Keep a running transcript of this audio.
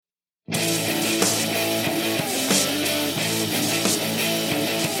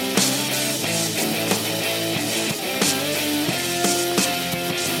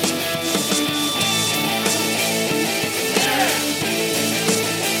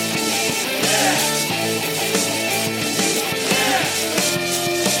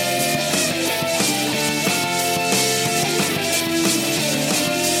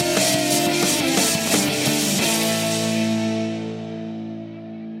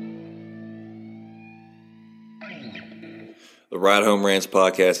The Ride Home Rants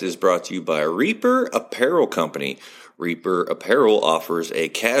podcast is brought to you by Reaper Apparel Company. Reaper Apparel offers a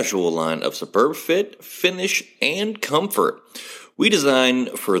casual line of superb fit, finish, and comfort. We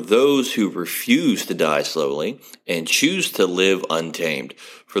design for those who refuse to die slowly and choose to live untamed.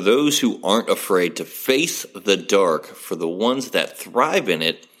 For those who aren't afraid to face the dark, for the ones that thrive in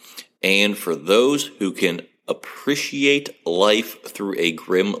it, and for those who can appreciate life through a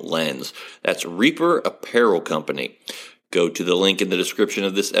grim lens. That's Reaper Apparel Company. Go to the link in the description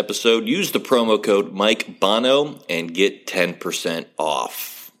of this episode, use the promo code Mike Bono, and get 10%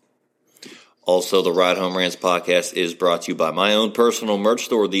 off. Also, the Ride Home Rants podcast is brought to you by my own personal merch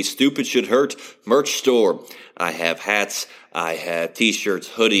store, the Stupid Should Hurt merch store. I have hats, I have t-shirts,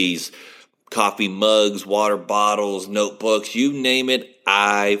 hoodies, coffee mugs, water bottles, notebooks, you name it,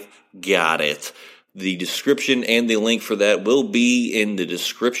 I've got it. The description and the link for that will be in the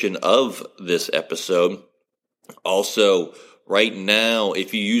description of this episode. Also, right now,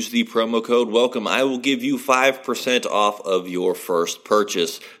 if you use the promo code WELCOME, I will give you 5% off of your first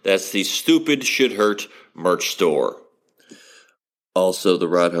purchase. That's the Stupid Should Hurt merch store. Also, the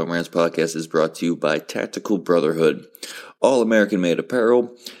Ride Home Rants podcast is brought to you by Tactical Brotherhood, all American-made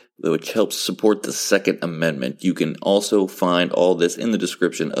apparel, which helps support the Second Amendment. You can also find all this in the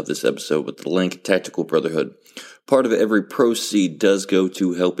description of this episode with the link, Tactical Brotherhood. Part of every proceed does go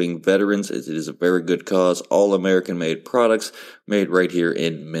to helping veterans, as it is a very good cause. All American-made products made right here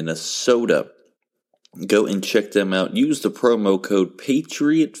in Minnesota. Go and check them out. Use the promo code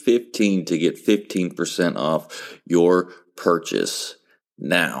PATRIOT15 to get 15% off your purchase.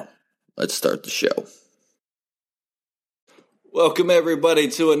 Now, let's start the show. Welcome, everybody,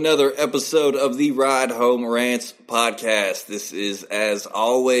 to another episode of the Ride Home Rants podcast. This is, as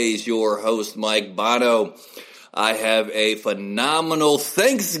always, your host, Mike Bono. I have a phenomenal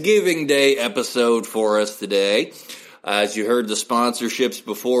Thanksgiving Day episode for us today. As you heard the sponsorships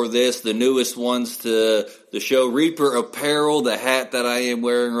before this, the newest ones to the show, Reaper Apparel, the hat that I am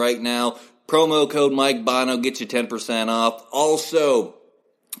wearing right now. Promo code Mike Bono gets you 10% off. Also,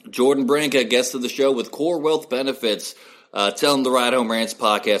 Jordan Branca, guest of the show with Core Wealth Benefits. Tell them the Ride Home Rants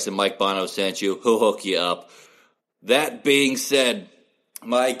podcast and Mike Bono sent you. He'll hook you up. That being said,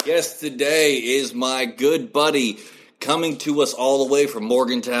 my guest today is my good buddy coming to us all the way from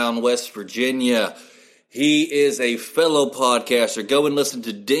Morgantown, West Virginia. He is a fellow podcaster. Go and listen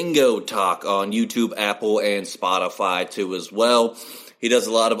to Dingo Talk on YouTube, Apple, and Spotify too as well. He does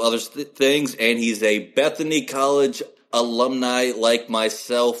a lot of other things, and he's a Bethany College alumni like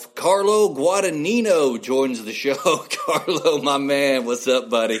myself. Carlo Guadagnino joins the show. Carlo, my man, what's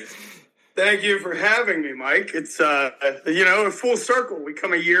up, buddy? Thank you for having me, Mike. It's, a full circle. We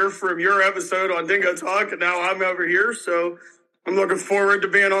come a year from your episode on Dingo Talk, and now I'm over here, so I'm looking forward to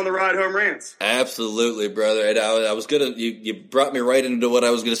being on the Ride Home Rants. Absolutely, brother. And I was going to, you brought me right into what I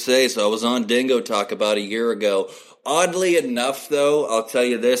was going to say, so I was on Dingo Talk about a year ago. Oddly enough, though, I'll tell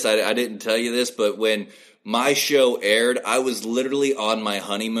you this, I didn't tell you this, but when my show aired, I was literally on my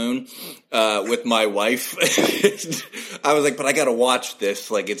honeymoon with my wife. I was like, but I got to watch this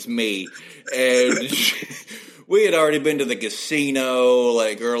like it's me. And we had already been to the casino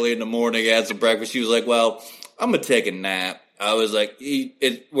like early in the morning, had some breakfast. She was like, well, I'm going to take a nap. I was like,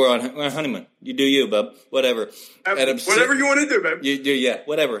 we're on honeymoon. You do you, bub. Whatever. Whatever you want to do, babe. You do, yeah,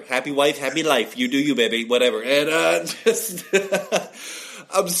 whatever. Happy wife, happy life. You do you, baby. Whatever. And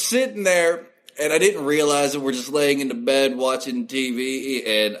I'm sitting there. And I didn't realize that we're just laying in the bed watching TV,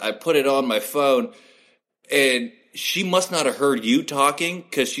 and I put it on my phone, and she must not have heard you talking,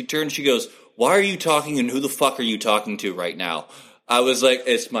 because she turned, she goes, why are you talking, and who the fuck are you talking to right now? I was like,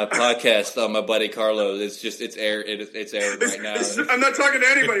 it's my podcast on my buddy Carlo. It's airing right now. I'm not talking to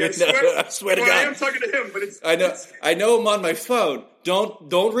anybody. I swear to God. I am talking to him, but it's... I know I'm on my phone.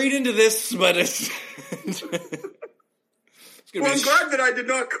 Don't read into this, but it's... Well, I'm glad that I did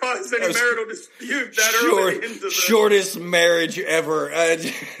not cause any marital dispute that early into the... Shortest marriage ever. That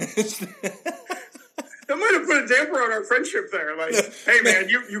might have put a damper on our friendship there. Like, hey, man,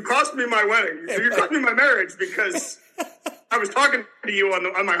 you cost me my wedding. You cost me my marriage because I was talking to you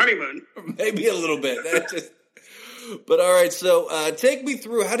on my honeymoon. Maybe a little bit. But all right, so take me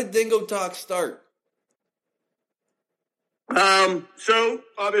through. How did Dingo Talk start? So,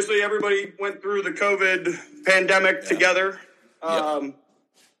 obviously, everybody went through the COVID pandemic together. And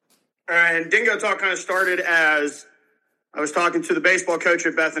Dingo Talk kind of started as I was talking to the baseball coach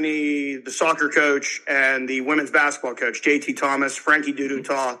at Bethany, the soccer coach, and the women's basketball coach, JT Thomas, Frankie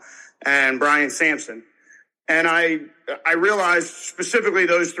Duduta, and Brian Sampson. And I realized specifically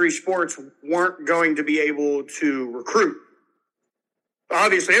those three sports weren't going to be able to recruit.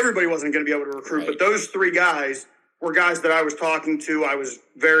 Obviously, everybody wasn't going to be able to recruit, but those three guys were guys that I was talking to, I was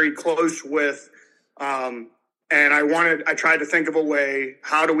very close with. And I tried to think of a way,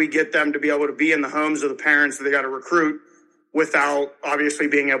 how do we get them to be able to be in the homes of the parents that they got to recruit without obviously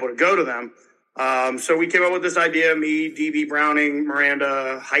being able to go to them. So we came up with this idea, me, DB Browning,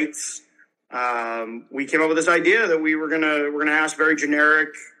 Miranda Heights. We came up with this idea that we're gonna ask very generic,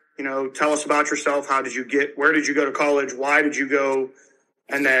 tell us about yourself. Where did you go to college? Why did you go?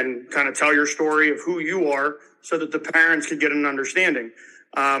 And then kind of tell your story of who you are so that the parents could get an understanding.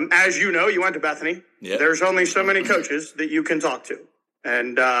 As you know, you went to Bethany. Yep. There's only so many coaches that you can talk to.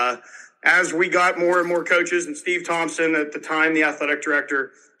 And as we got more and more coaches, and Steve Thompson, at the time, the athletic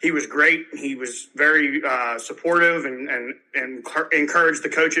director, he was great. He was very supportive and encouraged the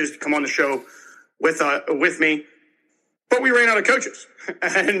coaches to come on the show with me. But we ran out of coaches.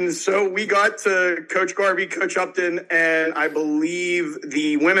 And so we got to Coach Garvey, Coach Upton, and I believe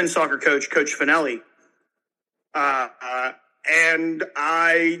the women's soccer coach, Coach Finelli. And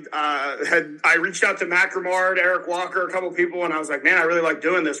I reached out to Matt Grimard, Eric Walker, a couple of people, and I was like, man, I really like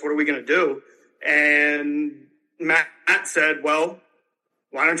doing this. What are we going to do? And Matt said, well,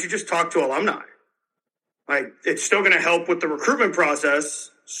 why don't you just talk to alumni? Like, it's still going to help with the recruitment process.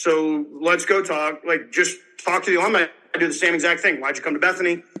 So let's go just talk to the alumni. I do the same exact thing. Why'd you come to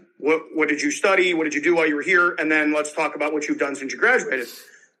Bethany? What did you study? What did you do while you were here? And then let's talk about what you've done since you graduated.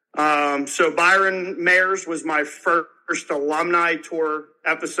 So Byron Mayers was my first alumni tour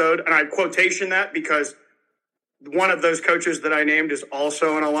episode. And I quotation that because one of those coaches that I named is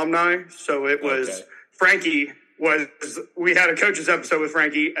also an alumni. So it was Frankie we had a coaches episode with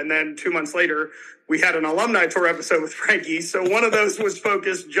Frankie. And then 2 months later, we had an alumni tour episode with Frankie. So one of those was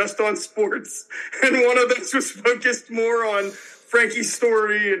focused just on sports. And one of those was focused more on Frankie's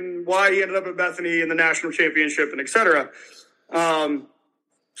story and why he ended up at Bethany and the national championship and et cetera.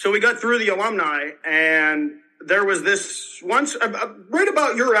 So we got through the alumni, and there was this once right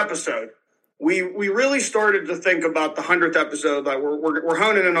about your episode. We really started to think about the 100th episode. Like we're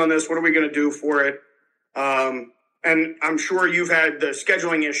honing in on this. What are we going to do for it? And I'm sure you've had the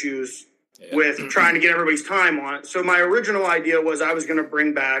scheduling issues with trying to get everybody's time on it. So my original idea was I was going to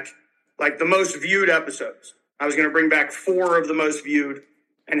bring back like the most viewed episodes. I was going to bring back 4 of the most viewed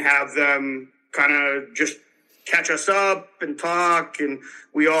and have them kind of just catch us up and talk. And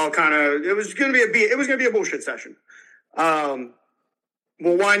we all it was going to be a bullshit session. Well,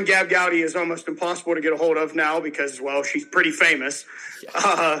 one, Gab Gowdy is almost impossible to get a hold of now because, well, she's pretty famous.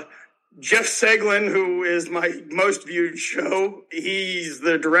 Yeah. Jeff Seglin, who is my most viewed show, he's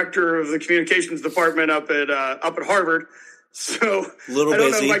the director of the communications department up at Harvard. So I don't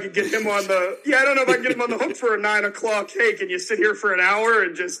know if I could get him on the hook for a 9 o'clock. Hey, can you sit here for an hour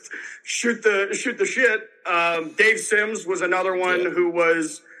and just shoot the shit? Dave Sims was another one who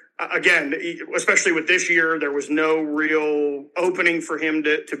was, again, especially with this year, there was no real opening for him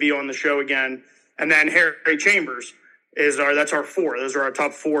to be on the show again. And then Harry Chambers that's our 4. Those are our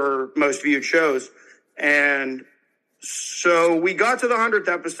top 4 most viewed shows. And so we got to the 100th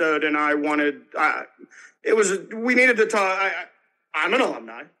episode, and we needed to talk. I'm an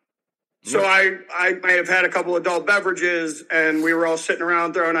alumni. So I may have had a couple adult beverages, and we were all sitting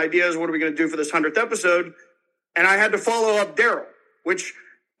around throwing ideas. What are we going to do for this 100th episode? And I had to follow up Daryl, which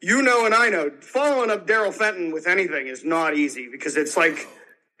and I know following up Daryl Fenton with anything is not easy because it's like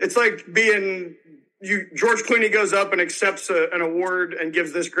being George Clooney goes up and accepts an award and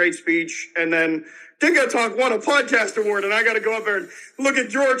gives this great speech, and then Dingo Talk won a podcast award, and I got to go up there and look at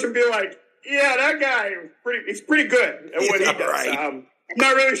George and be like, yeah, that guy, he's pretty good at what he does. Right. I'm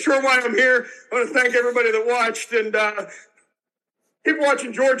not really sure why I'm here. I want to thank everybody that watched, and keep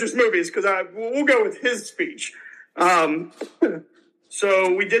watching George's movies because we'll go with his speech.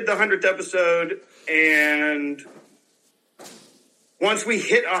 So we did the 100th episode, and once we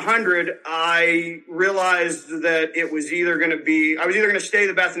hit 100, I realized that I was either going to stay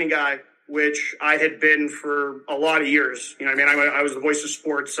the Bethany guy, which I had been for a lot of years. You know what I mean? I was the voice of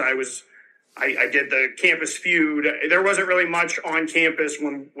sports. I did the campus feud. There wasn't really much on campus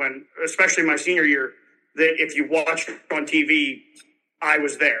when especially my senior year, that if you watched on TV, I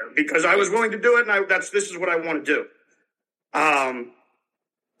was there because I was willing to do it. And this is what I want to do.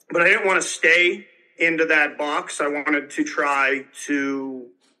 But I didn't want to stay into that box. I wanted to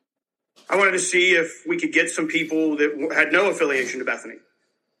see if we could get some people that had no affiliation to Bethany.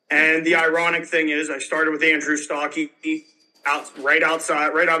 And the ironic thing is I started with Andrew Stockey right out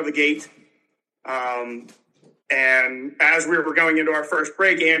of the gate. And as we were going into our first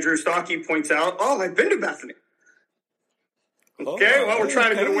break, Andrew Stockey points out, I've been to Bethany. Okay, we're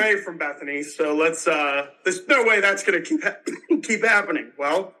trying to get away from Bethany. So there's no way that's going to keep happening.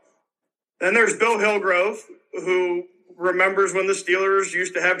 Well, then there's Bill Hillgrove, who remembers when the Steelers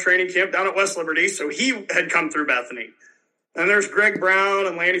used to have training camp down at West Liberty, so he had come through Bethany. And there's Greg Brown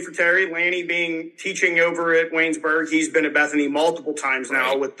and Lanny Fratteri. Lanny being teaching over at Waynesburg. He's been at Bethany multiple times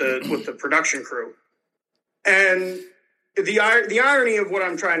now with the production crew. And the irony of what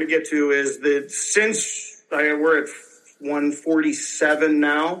I'm trying to get to is that since we're at 147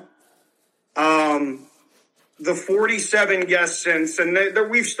 now, the 47 guests since, and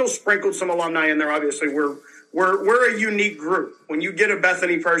we've still sprinkled some alumni in there. Obviously, we're a unique group. When you get a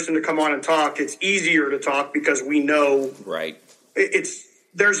Bethany person to come on and talk, it's easier to talk because we know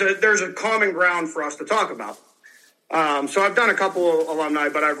there's a common ground for us to talk about. So I've done a couple of alumni,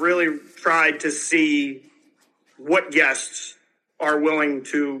 but I've really tried to see what guests are willing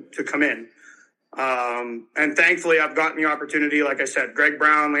to come in. And thankfully, I've gotten the opportunity. Like I said, Greg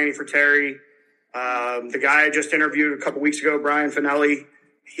Brown, Lanny Fratteri, the guy I just interviewed a couple weeks ago, Brian Finelli.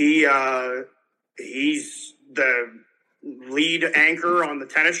 He's the lead anchor on the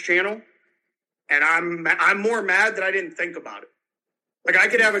Tennis Channel, and I'm more mad that I didn't think about it. Like, I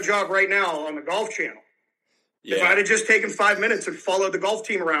could have a job right now on the Golf Channel. Yeah. If I'd have just taken 5 minutes and followed the golf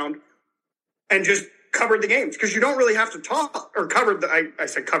team around and just covered the games, because you don't really have to talk or cover the. I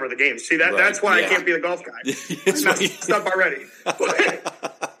said cover the games. See that? Right. That's why I can't be the golf guy. I messed up already.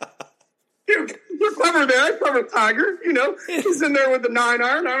 You're clever there. I cover Tiger. He's in there with the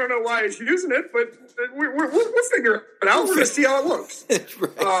 9-iron. I don't know why he's using it, but we'll figure it out. We're going to see how it looks.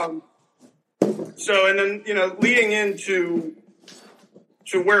 Right. So, and then leading into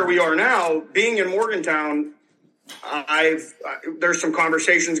where we are now, being in Morgantown, there's some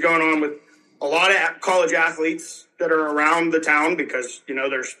conversations going on with a lot of college athletes that are around the town because you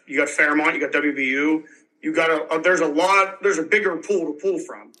got Fairmont, you got WVU. There's a bigger pool to pull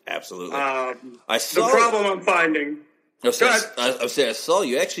from. Absolutely. The problem I'm finding. I saw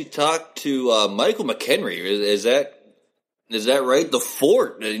you actually talked to Michael McHenry. Is that right? The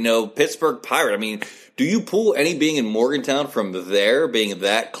Fort, Pittsburgh Pirate. I mean, do you pull any being in Morgantown from there, being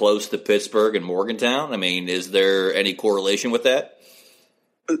that close to Pittsburgh and Morgantown? I mean, is there any correlation with that?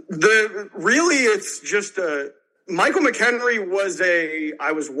 It's just Michael McHenry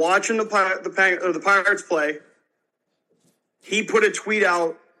I was watching the Pirates play. He put a tweet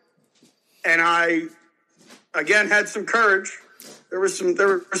out, and I, again, had some courage. There was some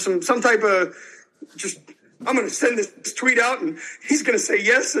type of just, I'm going to send this tweet out, and he's going to say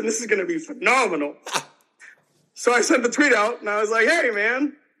yes, and this is going to be phenomenal. So I sent the tweet out, and I was like, hey,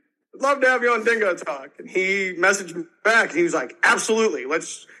 man, I'd love to have you on Dingo Talk. And he messaged me back, and he was like, absolutely.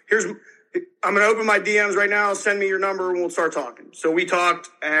 I'm going to open my DMs right now. Send me your number and we'll start talking. So we talked,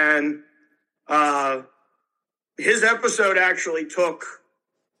 and his episode actually took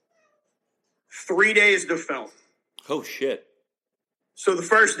 3 days to film. Oh, shit. So the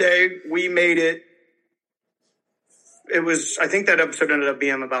first day we made it. I think that episode ended up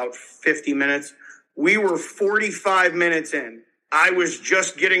being about 50 minutes. We were 45 minutes in. I was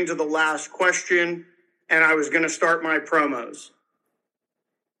just getting to the last question, and I was going to start my promos.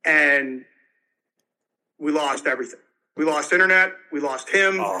 And we lost everything. We lost internet. We lost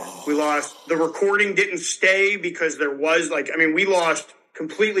him. Oh. We lost the recording. Didn't stay because there was we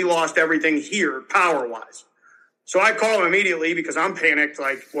completely lost everything here power wise. So I call him immediately because I'm panicked.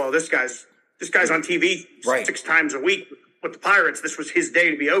 This guy's on TV 6 times a week with the Pirates. This was his day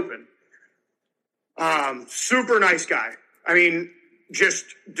to be open. Super nice guy. I mean,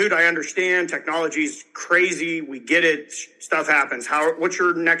 dude, I understand technology's crazy. We get it. Stuff happens. What's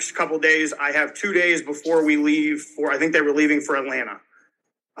your next couple days? I have 2 days before we leave I think they were leaving for Atlanta.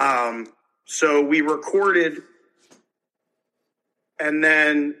 So we recorded. And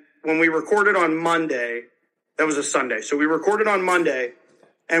then when we recorded on Monday, that was a Sunday. So we recorded on Monday.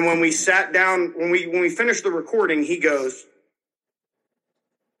 And when we sat down, when we finished the recording, he goes,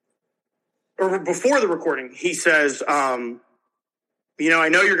 or before the recording, he says, I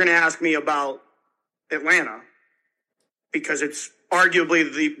know you're going to ask me about Atlanta because it's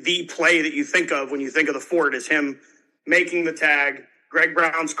arguably the play that you think of when you think of the Fort is him making the tag, Greg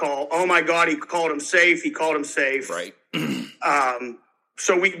Brown's call. Oh my God, he called him safe. He called him safe. Right.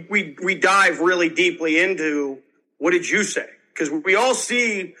 So we dive really deeply into what did you say? Because we all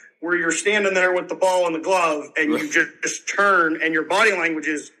see where you're standing there with the ball and the glove and you just turn and your body language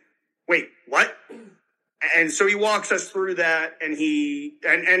is, wait, what? And so he walks us through that, and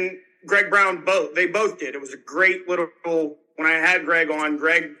and Greg Brown they both did. It was a great little, when I had Greg on,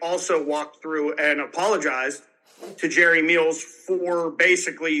 Greg also walked through and apologized to Jerry Meals for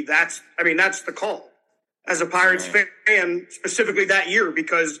basically that's the call. As a Pirates fan, specifically that year,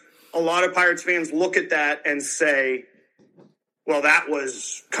 because a lot of Pirates fans look at that and say, well, that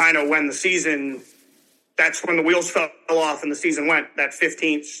was kind of when the season, that's when the wheels fell off and the season went, that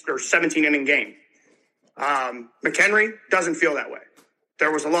 15 or 17 inning game. McHenry doesn't feel that way.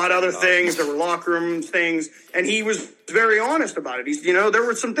 There was a lot of other things. There were locker room things, and he was very honest about it. He's, there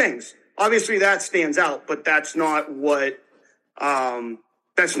were some things. Obviously, that stands out, but that's not what.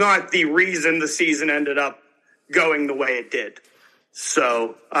 That's not the reason the season ended up going the way it did.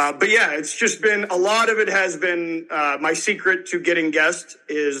 So, but yeah, it's just been a lot of it has been my secret to getting guests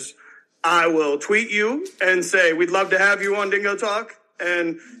is I will tweet you and say we'd love to have you on Dingo Talk,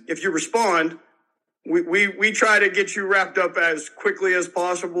 and if you respond. We try to get you wrapped up as quickly as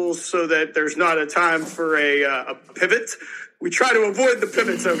possible so that there's not a time for a pivot. We try to avoid the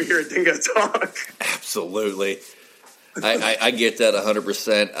pivots over here at Dingo Talk. Absolutely. I get that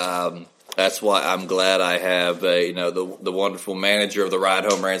 100%. That's why I'm glad I have the wonderful manager of the Ride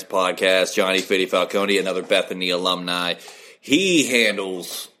Home Rants podcast, Johnny Fitty Falcone, another Bethany alumni. He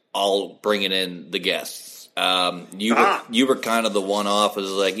handles all bringing in the guests. You were kind of the one-off. It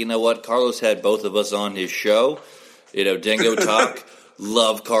was like, you know what? Carlos had both of us on his show. Dingo Talk.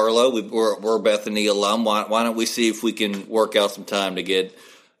 Love Carlo. We're Bethany alum. Why don't we see if we can work out some time to get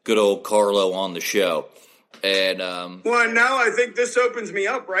good old Carlo on the show? And well, now I think this opens me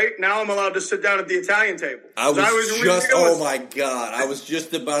up, right? Now I'm allowed to sit down at the Italian table. Oh my God. I was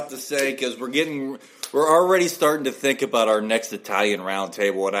just about to say, because we're already starting to think about our next Italian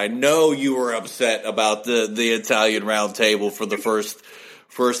roundtable, and I know you were upset about the Italian roundtable for the first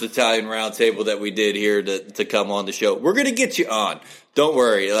Italian roundtable that we did here to come on the show. We're gonna get you on. Don't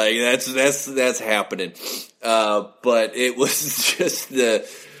worry, like that's happening. But it was just the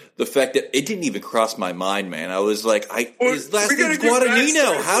fact that it didn't even cross my mind, man. I was like, his last name's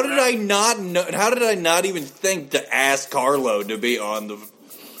Guadagnino. How did I not know? How did I not even think to ask Carlo to be on the?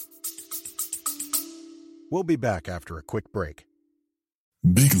 We'll be back after a quick break.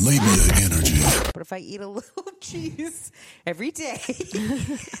 Big labia energy. But if I eat a little cheese every day,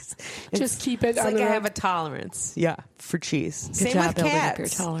 just keep it. It's like I have a tolerance. Yeah, for cheese. Good Same job with building cats. up your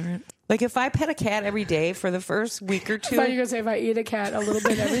tolerance. Like if I pet a cat every day for the first week or two. I thought you were going to say if I eat a cat a little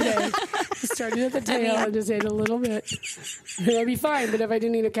bit every day, started at the tail and just ate a little bit, that'd be fine. But if I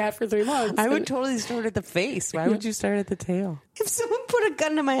didn't eat a cat for 3 months, I would totally start at the face. Why would you start at the tail? If someone put a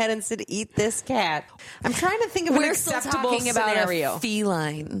gun to my head and said, "Eat this cat," I'm trying to think of an acceptable scenario. A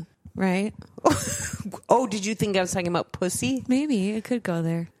feline, right? Oh, did you think I was talking about pussy? Maybe it could go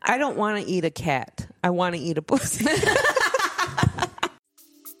there. I don't want to eat a cat. I want to eat a pussy.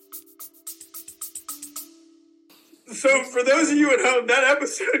 So for those of you at home, that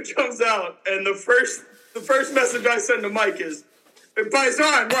episode comes out, and the first message I send to Mike is,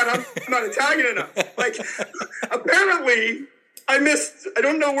 "Paisan, what? I'm not Italian enough." Like, apparently, I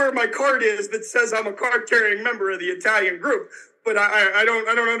don't know where my card is that says I'm a card-carrying member of the Italian group, but I don't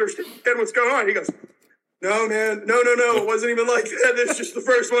understand what's going on. He goes, "No, man, no, it wasn't even like that. It's just the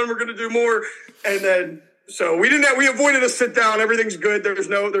first one. We're going to do more." And then, so we avoided a sit down. Everything's good. There's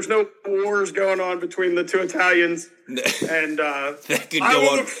no wars going on between the two Italians. And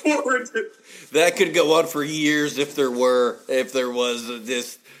look forward to that. Could go on for years if there was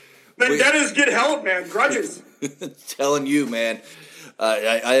this. Vendettas get held, man. Grudges. Telling you, man.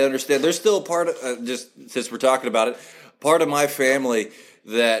 I understand. There's still a part of just since we're talking about it, part of my family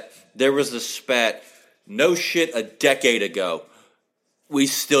that there was a spat. No shit, a decade ago. We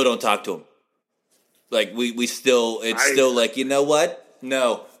still don't talk to him. Like it's still like, you know what?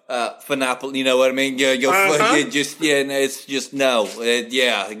 No, Finopoli. You know what I mean? It's just no.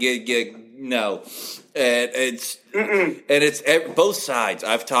 No. And it's both sides.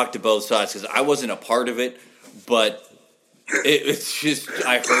 I've talked to both sides because I wasn't a part of it, but it's just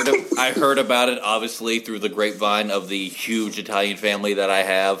I heard about it obviously through the grapevine of the huge Italian family that I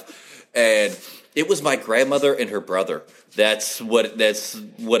have, and it was my grandmother and her brother. That's what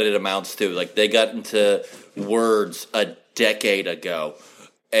it amounts to. Like they got into words a decade ago,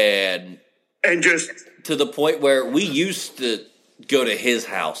 and just to the point where we used to go to his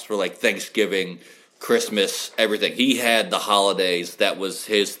house for like Thanksgiving, Christmas, everything. He had the holidays. That was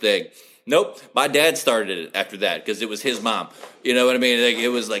his thing. Nope, my dad started it after that because it was his mom. You know what I mean? Like, it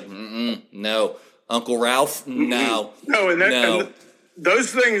was like, no. Uncle Ralph, no. And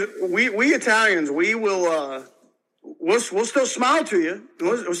those things, we Italians, we will. We'll still smile to you.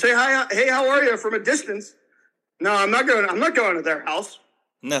 We'll say hi. Hey, how are you from a distance? No, I'm not going to their house.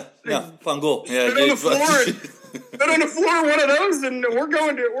 No, Fangul. Yeah, sit on the floor, one of those, and we're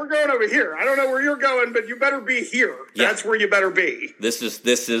going over here. I don't know where you're going, but you better be here. Yeah. That's where you better be. This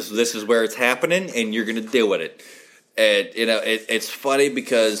is where it's happening, and you're going to deal with it. And it's funny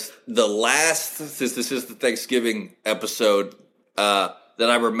because since this is the Thanksgiving episode that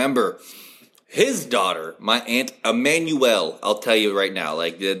I remember. His daughter, my aunt Emanuele, I'll tell you right now,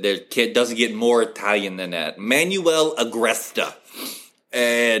 like their kid doesn't get more Italian than that. Manuel Agresta.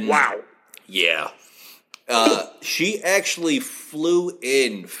 And wow. Yeah. She actually flew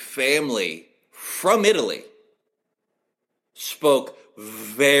in family from Italy. Spoke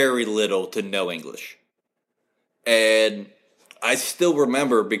very little to no English. And I still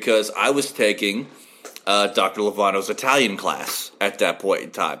remember because I was taking Dr. Lovano's Italian class at that point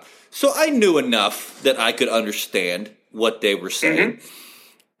in time. So I knew enough that I could understand what they were saying.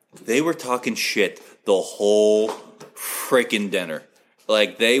 Mm-hmm. They were talking shit the whole freaking dinner.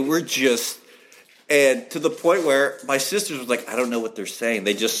 Like, they were just... And to the point where my sisters was like, I don't know what they're saying.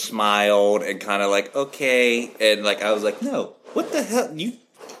 They just smiled and kind of like, okay. And, like, I was like, no. What the hell?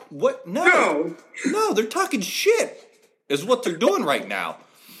 What? No, they're talking shit is what they're doing right now.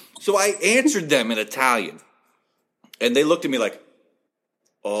 So I answered them in Italian. And they looked at me like,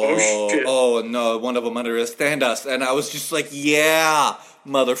 oh no, one of them understand us. And I was just like, yeah,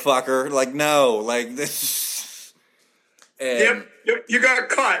 motherfucker. Like, no, like this. And you got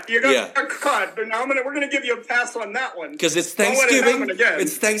caught. You got caught. But now we're going to give you a pass on that one. Because it's Thanksgiving.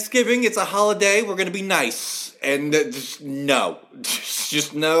 It's Thanksgiving. It's a holiday. We're going to be nice. And just no.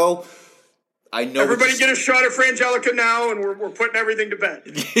 Just no. I know. Everybody get a shot of Frangelica now, and we're putting everything to bed.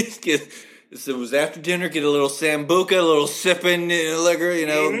 So it was after dinner, get a little Sambuca, a little sipping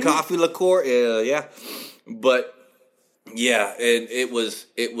liquor, coffee liqueur. Yeah. But yeah, and it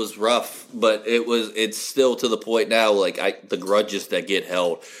was rough, but it's still to the point now, like the grudges that get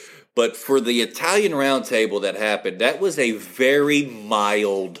held. But for the Italian round table that happened, that was a very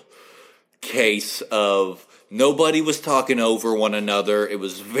mild case of nobody was talking over one another. It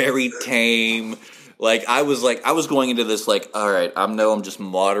was very tame. I was going into this all right, I'm just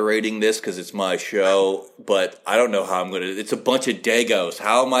moderating this because it's my show, but I don't know how I'm going to. It's a bunch of Dagos.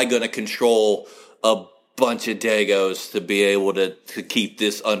 how am I going to control a bunch of Dagos to be able to keep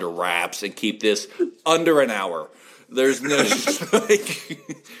this under wraps and keep this under an hour? There's no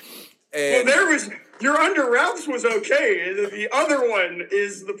your under wraps was okay. The other one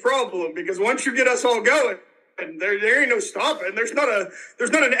is the problem, because once you get us all going, there ain't no stopping. There's not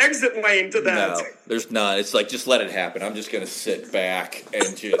an exit lane to that. No, there's not. It's like, just let it happen. I'm just gonna sit back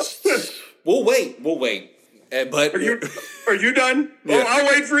and just we'll wait. But are you done? Yeah. Well, I'll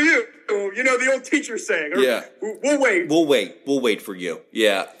wait for you. You know the old teacher saying. Yeah, we'll wait. We'll wait for you.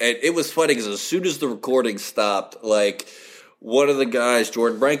 Yeah, and it was funny because as soon as the recording stopped, one of the guys,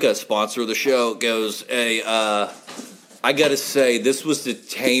 Jordan Branca, sponsor of the show, goes, "Hey, I gotta say, this was the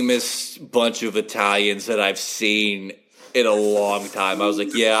tamest bunch of Italians that I've seen in a long time." I was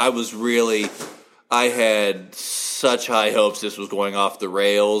like, yeah, I had such high hopes this was going off the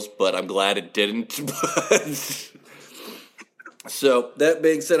rails, but I'm glad it didn't. So that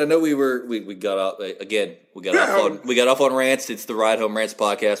being said, I know we got off again. We got off on rants. It's the Ride Home Rants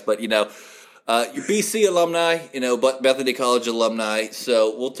podcast, but you're BC alumni, but Bethany College alumni.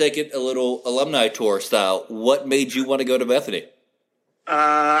 So we'll take it a little alumni tour style. What made you want to go to Bethany?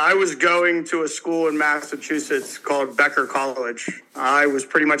 I was going to a school in Massachusetts called Becker College. I was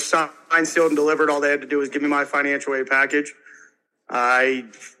pretty much signed, sealed, and delivered. All they had to do was give me my financial aid package. I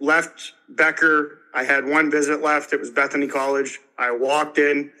left Becker. I had one visit left. It was Bethany College. I walked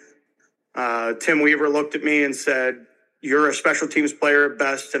in. Tim Weaver looked at me and said, "You're a special teams player at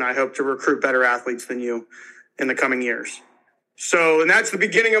best, and I hope to recruit better athletes than you in the coming years." And that's the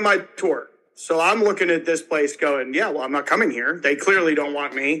beginning of my tour. So I'm looking at this place going, yeah, well, I'm not coming here. They clearly don't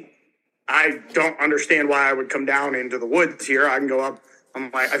want me. I don't understand why I would come down into the woods here. I can go up.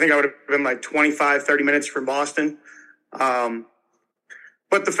 I think I would have been 25, 30 minutes from Boston.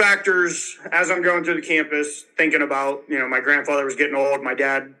 But the factors, as I'm going through the campus, thinking about, my grandfather was getting old. My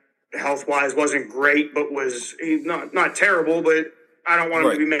dad, health-wise, wasn't great, but was not terrible. But I don't want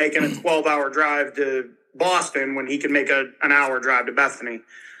him to be making a 12-hour drive to Boston when he can make an hour drive to Bethany.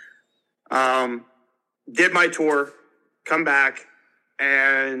 Did my tour, come back,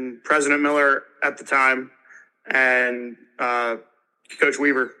 and President Miller at the time and Coach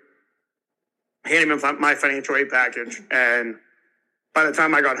Weaver handed me my financial aid package. And by the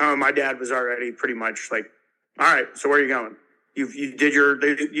time I got home, my dad was already pretty much like, "All right, so where are you going?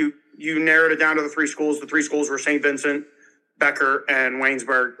 You narrowed it down to the three schools. The three schools were St. Vincent, Becker, and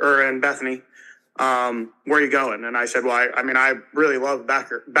and Bethany. Where are you going?" And I said, "Well, I really love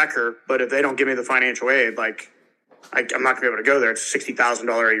Becker, but if they don't give me the financial aid, I'm not gonna be able to go there. It's a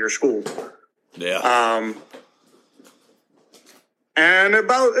 $60,000 a year school." Yeah. And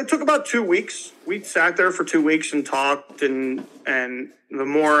it took about 2 weeks. We sat there for 2 weeks and talked, and the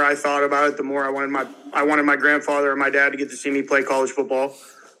more I thought about it, the more I wanted my grandfather and my dad to get to see me play college football.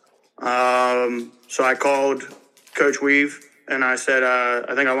 So I called Coach Weave and I said,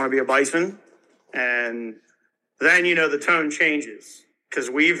 I think I want to be a Bison. And then, the tone changes because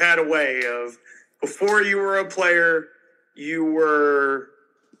we've had a way of, before you were a player, you were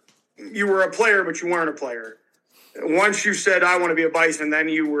a player, but you weren't a player. Once you said, I want to be a Bison, then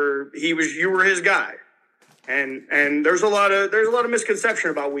you were his guy. And there's a lot of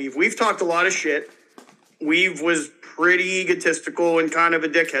misconception about Weave. We've talked a lot of shit. Weave was pretty egotistical and kind of a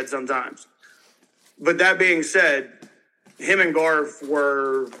dickhead sometimes. But that being said, Garv,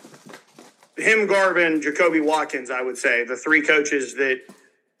 and Jacoby Watkins, I would say, the three coaches that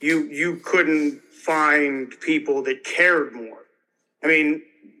you couldn't find people that cared more. I mean,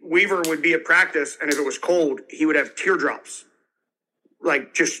 Weaver would be at practice, and if it was cold, he would have teardrops,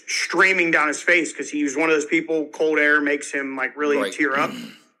 like just streaming down his face because he was one of those people, cold air makes him like really tear up.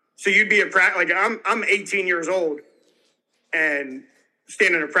 So you'd be at practice, like I'm 18 years old and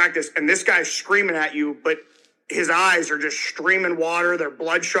standing at practice, and this guy's screaming at you, but his eyes are just streaming water. They're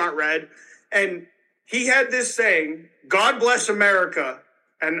bloodshot red. And he had this saying, God bless America.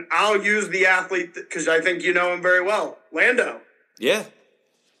 And I'll use the athlete because I think you know him very well. Lando. Yeah.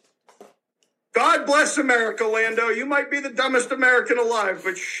 God bless America, Lando. You might be the dumbest American alive,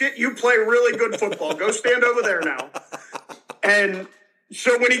 but shit, you play really good football. Go stand over there now. And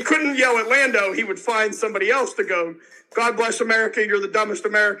so when he couldn't yell at Lando, he would find somebody else to go, God bless America, you're the dumbest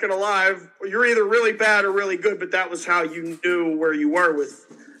American alive. You're either really bad or really good, but that was how you knew where you were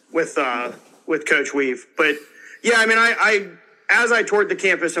with Coach Weave. But yeah, I mean, I as I toured the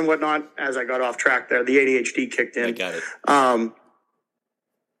campus and whatnot, as I got off track there, the ADHD kicked in. I got it.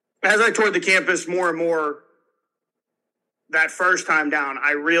 As I toured the campus more and more, that first time down,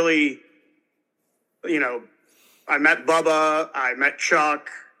 I really, I met Bubba, I met Chuck,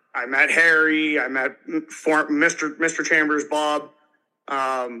 I met Harry, I met Mr. Chambers, Bob.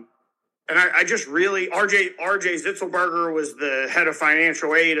 And I just really, RJ Zitzelberger was the head of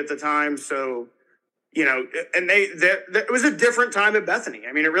financial aid at the time. So, and it was a different time at Bethany.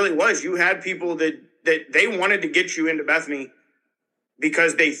 I mean, it really was. You had people that they wanted to get you into Bethany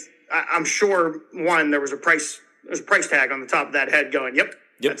because I'm sure there was a price tag on the top of that head going, yep.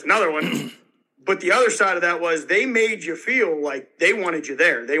 That's another one. But the other side of that was they made you feel like they wanted you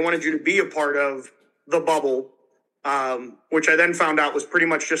there. They wanted you to be a part of the bubble, which I then found out was pretty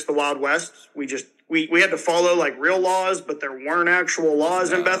much just the Wild West. We had to follow like real laws, but there weren't actual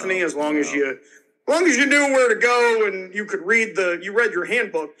laws in Bethany. As long as you knew where to go and you could read your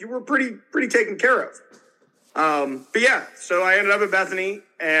handbook, you were pretty taken care of. But yeah, so I ended up at Bethany,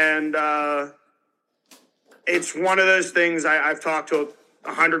 and it's one of those things I've talked to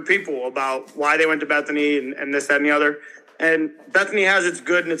 100 people about why they went to Bethany and this, that, and the other. And Bethany has its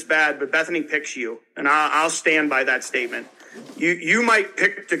good and its bad, but Bethany picks you. And I'll stand by that statement. You might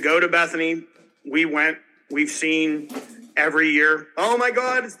pick to go to Bethany. We've seen every year. Oh my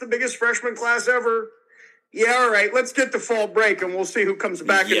God, it's the biggest freshman class ever. Yeah, all right, let's get to fall break and we'll see who comes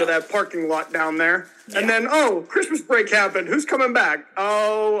back into that parking lot down there. Yeah. And then, Christmas break happened. Who's coming back?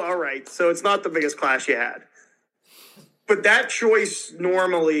 Oh, all right. So it's not the biggest class you had. But that choice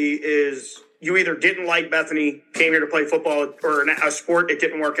normally is you either didn't like Bethany, came here to play football or a sport, it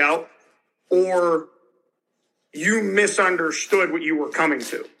didn't work out, or you misunderstood what you were coming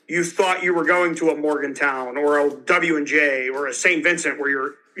to. You thought you were going to a Morgantown or a W&J or a St. Vincent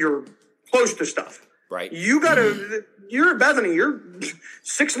where you're close to stuff. Right. You're at Bethany. You're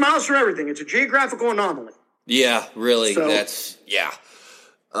 6 miles from everything. It's a geographical anomaly. Yeah, really. So,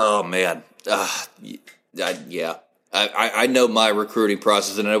 oh, man. Yeah. I know my recruiting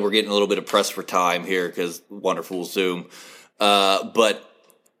process, and I know we're getting a little bit of press for time here because wonderful Zoom. But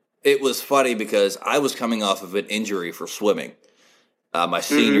it was funny because I was coming off of an injury for swimming. My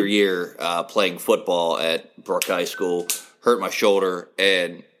senior year playing football at Brook High School, hurt my shoulder,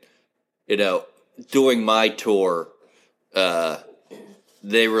 and, during my tour,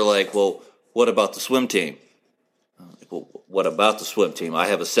 they were like, well, what about the swim team? I was like, well, what about the swim team? I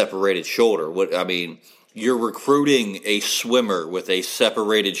have a separated shoulder. You're recruiting a swimmer with a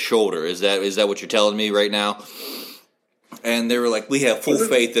separated shoulder. Is that what you're telling me right now? And they were like, we have full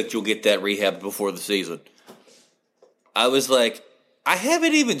faith that you'll get that rehab before the season. I was like, I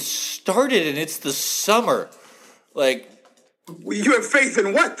haven't even started and it's the summer. Like, you have faith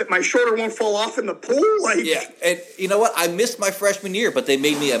in what? That my shoulder won't fall off in the pool? Yeah, and you know what? I missed my freshman year, but they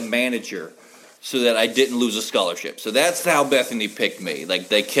made me a manager so that I didn't lose a scholarship. So that's how Bethany picked me. Like,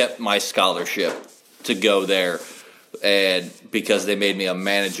 they kept my scholarship to go there, and because they made me a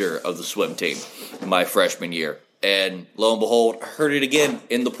manager of the swim team my freshman year. And lo and behold, I heard it again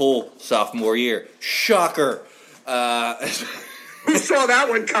in the pool sophomore year. Shocker. Who saw that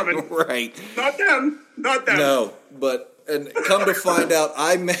one coming? Right. Not them. No, and come to find out,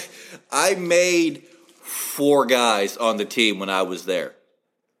 I made 4 guys on the team when I was there.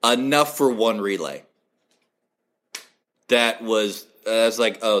 Enough for 1 relay. I was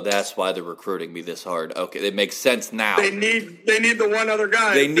like, oh, that's why they're recruiting me this hard. Okay, it makes sense now. They need the one other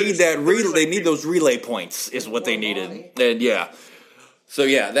guy. They need that relay. They need those relay points is what they needed. And yeah. So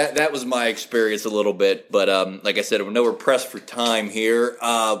yeah, that was my experience a little bit. But like I said, I know we're pressed for time here.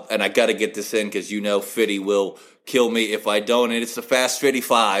 And I got to get this in because Fitty will kill me if I don't. And it's the Fast Fitty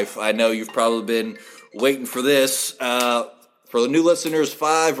 5. I know you've probably been waiting for this. For the new listeners,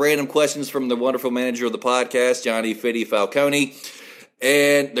 5 random questions from the wonderful manager of the podcast, Johnny Fitty Falcone.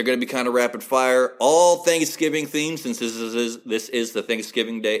 And they're going to be kind of rapid fire. All Thanksgiving themed since this is the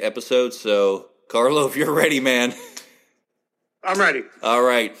Thanksgiving Day episode. So, Carlo, if you're ready, man. I'm ready. All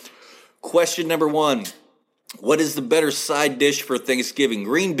right. Question number 1. What is the better side dish for Thanksgiving?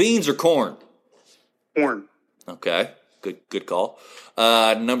 Green beans or corn? Corn. Okay. Good call.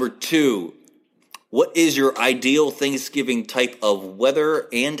 Number 2. What is your ideal Thanksgiving type of weather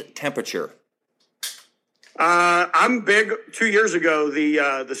and temperature? I'm big. 2 years ago,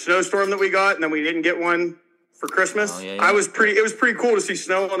 the snowstorm that we got, and then we didn't get one for Christmas. Oh, yeah. It was pretty cool to see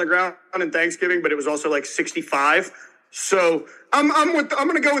snow on the ground on Thanksgiving, but it was also like 65. So I'm going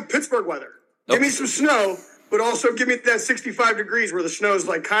to go with Pittsburgh weather. Okay. Give me some snow, but also give me that 65 degrees where the snow is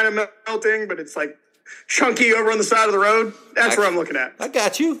like kind of melting, but it's like chunky over on the side of the road. That's where I'm looking at. I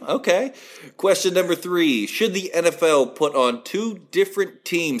got you. Okay. Question number 3. Should the NFL put on 2 different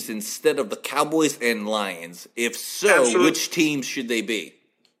teams instead of the Cowboys and Lions? If so, Absolutely. Which teams should they be?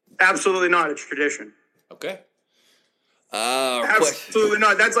 Absolutely not. It's tradition. Okay. Absolutely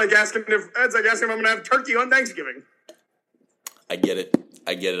not. That's like asking if I'm going to have turkey on Thanksgiving. I get it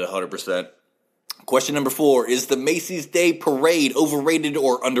 100%. Question number 4. Is the Macy's Day Parade overrated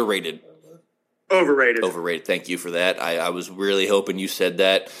or underrated? Overrated. Overrated. Thank you for that. I was really hoping you said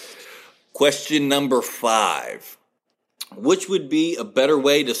that. Question number 5. Which would be a better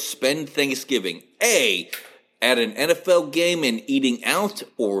way to spend Thanksgiving? A, at an NFL game and eating out,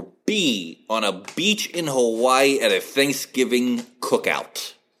 or B, on a beach in Hawaii at a Thanksgiving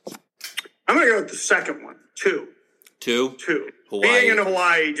cookout? I'm going to go with the second one. 2. 2? Hawaii. Being in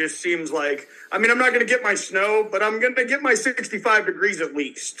Hawaii just seems like, I'm not going to get my snow, but I'm going to get my 65 degrees at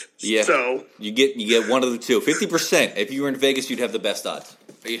least. Yeah. So you get one of the 2. 50%. If you were in Vegas, you'd have the best odds.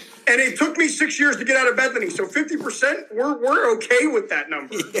 And it took me 6 years to get out of Bethany, so 50%, we're okay with that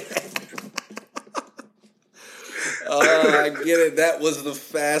number. I get it. That was the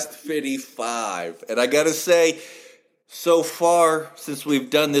Fast Fitty 5. And I got to say, so far, since we've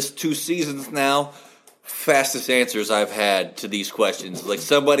done this 2 seasons now, fastest answers I've had to these questions. Like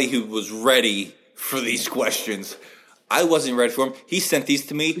somebody who was ready for these questions. I wasn't ready for them. He sent these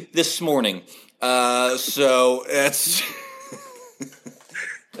to me this morning. So that's...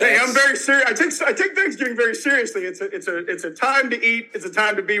 Hey, I'm very serious. I take Thanksgiving very seriously. It's a time to eat. It's a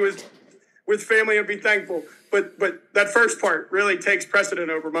time to be with family and be thankful. But that first part really takes precedent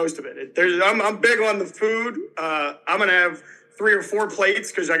over most of it. I'm big on the food. I'm gonna have 3 or 4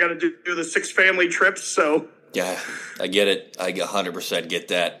 plates because I got to do the 6 family trips. So yeah, I get it. I 100% get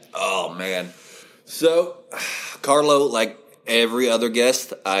that. Oh man. So, Carlo, like every other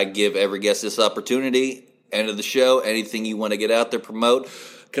guest, I give every guest this opportunity. End of the show. Anything you want to get out there, promote.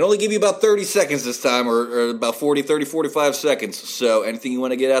 Can only give you about 30 seconds this time, or about 45 seconds. So anything you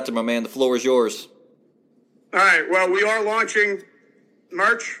want to get out there, my man, the floor is yours. All right. Well, we are launching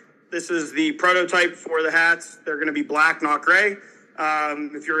merch. This is the prototype for the hats. They're going to be black, not gray.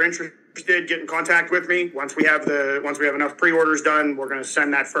 If you're interested, get in contact with me. Once we have enough pre-orders done, we're going to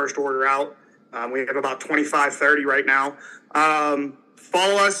send that first order out. We have about 25, 30 right now.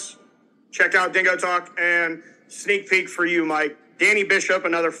 Follow us. Check out Dingo Talk, and sneak peek for you, Mike. Danny Bishop,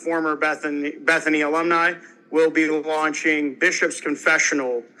 another former Bethany alumni, will be launching Bishop's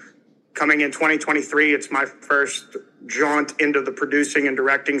Confessional coming in 2023. It's my first jaunt into the producing and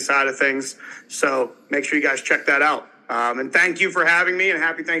directing side of things. So make sure you guys check that out. And thank you for having me, and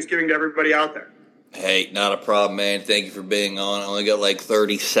happy Thanksgiving to everybody out there. Hey, not a problem, man. Thank you for being on. I only got like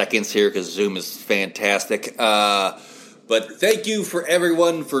 30 seconds here because Zoom is fantastic. But thank you for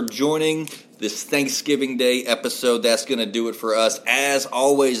everyone for joining this Thanksgiving Day episode. That's going to do it for us. As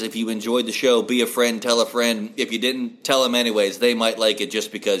always, if you enjoyed the show, be a friend, tell a friend. If you didn't, tell them anyways. They might like it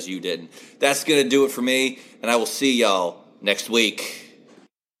just because you didn't. That's going to do it for me, and I will see y'all next week.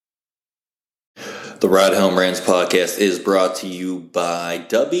 The Ride Home Rants podcast is brought to you by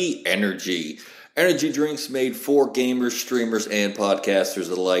Dubby Energy. Energy drinks made for gamers, streamers, and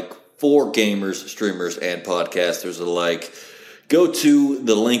podcasters alike. For gamers, streamers, and podcasters alike. Go to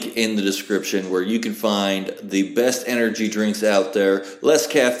the link in the description where you can find the best energy drinks out there, less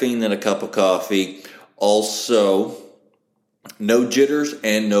caffeine than a cup of coffee. Also, no jitters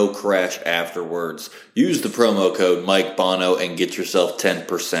and no crash afterwards. Use the promo code Mike Bono and get yourself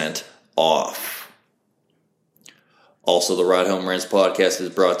 10% off. Also, the Ride Home Rants podcast is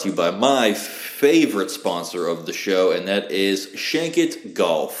brought to you by my favorite sponsor of the show, and that is Shankit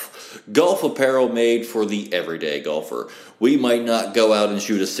Golf. Golf apparel made for the everyday golfer. We might not go out and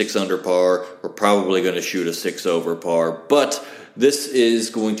shoot a 6 under par. We're probably going to shoot a 6 over par, but this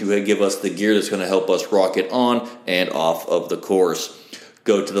is going to give us the gear that's going to help us rock it on and off of the course.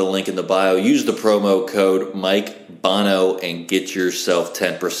 Go to the link in the bio, use the promo code Mike Bono, and get yourself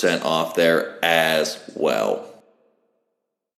 10% off there as well.